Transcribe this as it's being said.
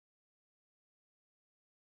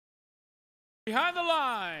Behind the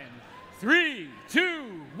line. 3,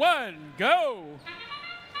 2, 1, go.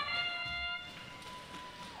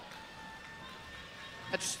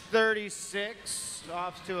 Match 36,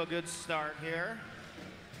 off to a good start here.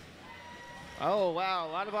 Oh, wow,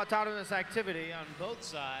 a lot of autonomous activity on both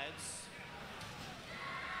sides.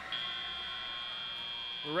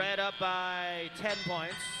 Red up by 10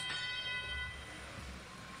 points.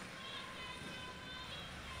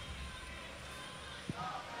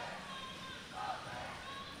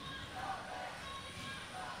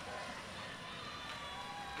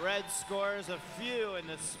 Red scores a few in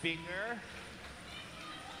the speaker.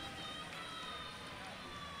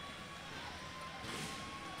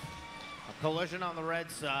 A collision on the red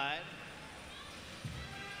side.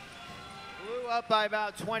 Blue up by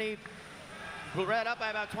about 20. Red up by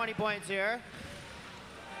about 20 points here.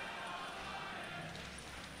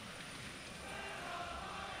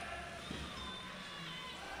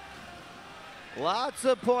 Lots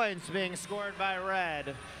of points being scored by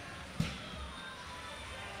red.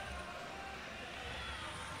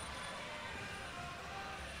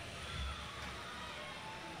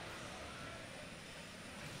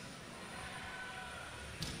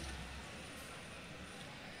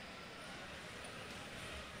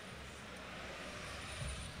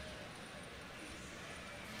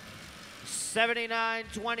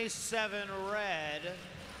 $79-27 red.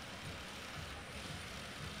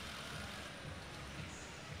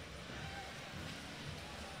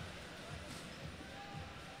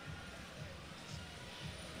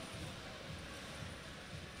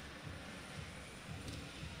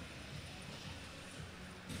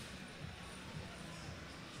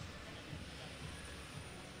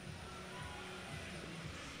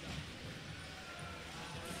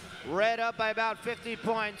 Red up by about 50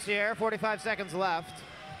 points here, 45 seconds left.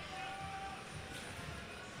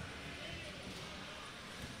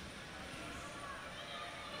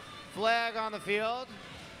 Flag on the field.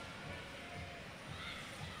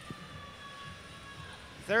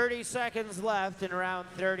 30 seconds left in round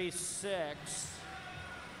 36.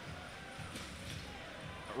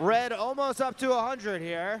 Red almost up to 100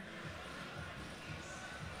 here.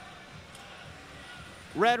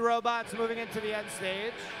 Red robots moving into the end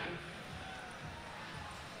stage.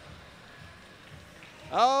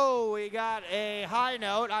 Oh, we got a high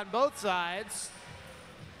note on both sides.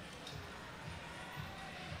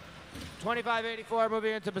 25-84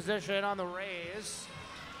 moving into position on the raise.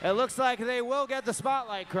 It looks like they will get the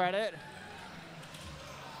spotlight credit.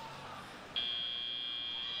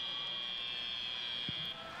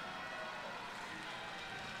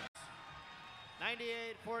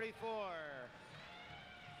 $98-44.